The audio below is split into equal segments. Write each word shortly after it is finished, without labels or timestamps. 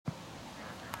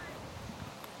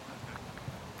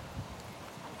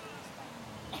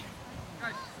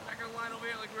the line over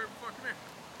here like we were before. Come here.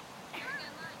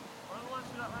 Run the line,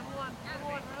 Run the line. Run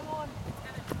the line. Run the line.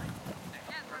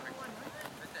 Perfect.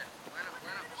 Right there. Line up.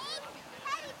 Line up.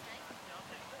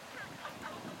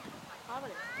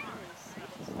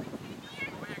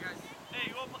 Over here, guys. Hey,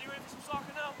 you ready for some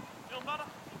soccer now? Feeling better?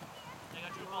 I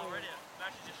got you a ball right here.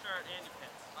 Matches your shirt and your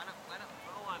pants. Line up. Line up.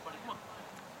 Run the line, buddy. Come on.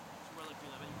 Just really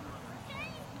feel that. You can run.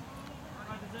 All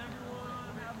right, does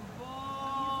everyone have a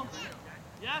ball?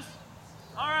 Yes?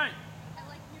 All right. So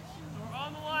we're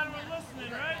on the line and we're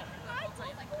listening, right?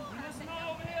 You listening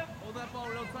over here? Hold that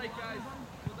ball real tight, guys.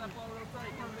 Hold that ball real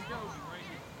tight. Come to go. Right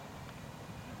here.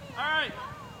 All right.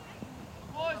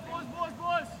 Boys. Hold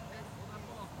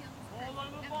on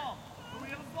to the ball. So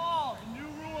we have a ball. The new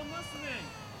rule on listening.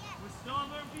 We're still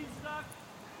have our feet stuck.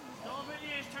 Still have our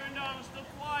ears turned on. We're still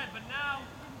quiet. But now,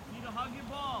 you need to hug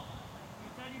your ball.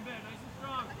 Your teddy bear, nice and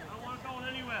strong. I don't want it going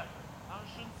anywhere. I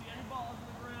shouldn't see any balls on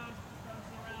the ground. Just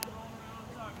bouncing around, rolling around,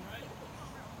 talking, right?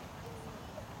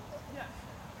 Yes.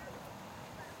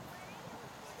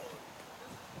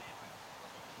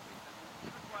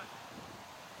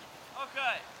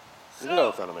 Okay. You can go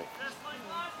in front of me. Just like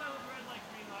last time with red light,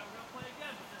 green light, we're going to play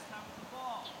again, but this time with the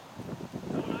ball.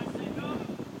 So when I say go,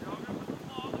 you're all going to put the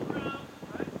ball on the ground,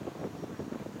 right?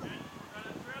 And we're going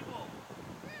to dribble.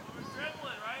 So we're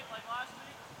dribbling, right? Like last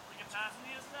week, like you're passing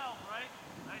to yourself, right?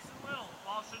 Nice and little. The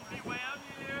ball shouldn't be way out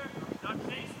here. Not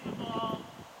chasing the ball.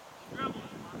 You're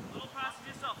dribbling. Little pass to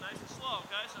yourself, nice and slow,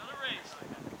 okay? So not a race.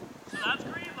 So that's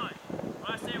green light. When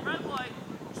I say red light,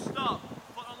 you stop.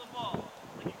 Foot on the ball.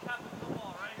 Like you captain the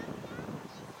ball, right?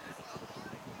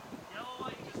 Yellow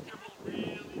light, you just dribble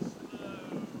really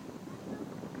slow.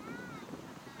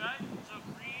 Okay? So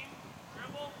green,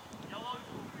 dribble. Yellow, you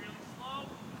dribble really slow.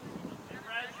 And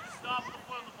red, you just stop with the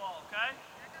foot on the ball, okay?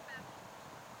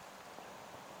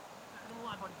 Come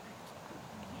on, buddy.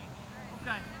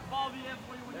 Okay. Ball will be there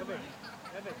for you when you're ready.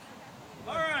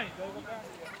 All right. So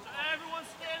everyone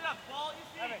stand up. Ball at your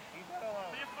feet.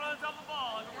 Put your foot on top of the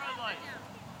ball like a red light.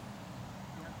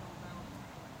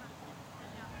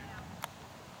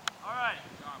 All right.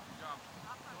 Good job. Good job.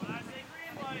 When I say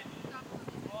green light,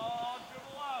 ball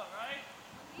dribble out, right?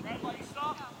 Red light,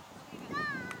 stop.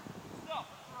 Stop.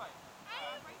 That's right.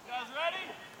 You guys ready?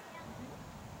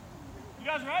 You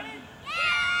guys ready?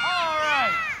 Yeah! All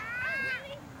right.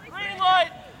 Green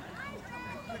light.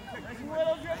 Nice and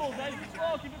little dribbles. Nice and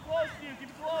slow. Keep it close to you. Keep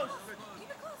it close.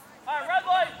 All right, red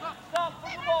light. Stop.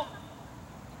 Put the ball.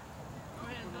 Go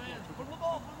ahead. Put the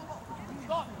ball.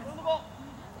 Stop. Put the ball.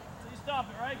 So you stop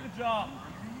it, right? Good job.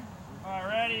 All right,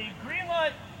 ready. Green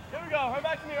light. Here we go. Right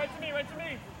back to me. Right to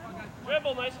me.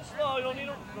 Dribble. Nice and slow. You don't need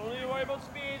to worry about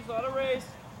speed. It's not a race.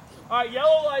 All right,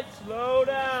 yellow light. Slow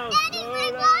down.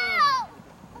 Slow down.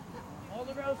 Hold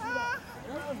the ground.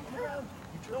 Around.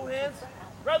 No hands.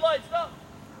 Red light. Stop.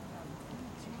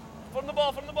 From the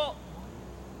ball. Good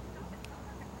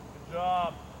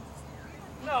job.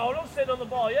 No, don't sit on the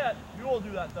ball yet. You will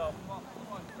do that though.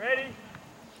 Ready?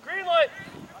 Green light.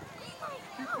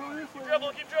 Keep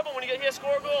dribbling. When you get here,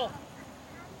 score a goal.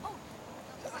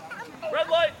 Red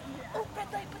light. Oh,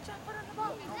 red light, put your foot on the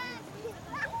ball.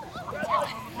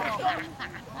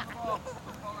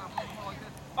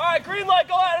 All right, green light.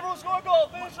 Go ahead. Everyone score a goal.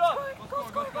 Finish up. Go.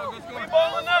 Be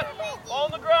ball in the net. Ball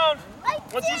on the ground.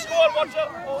 Once you scored, watch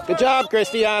out. Good job,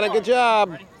 Christiana. Good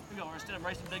job. Ready? Here we go. We're going to stand up.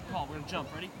 Race a big call. We're going to jump.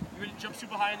 Ready? You ready to jump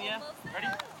super high in the air? Ready?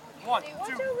 1, 2, 3.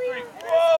 Whoa!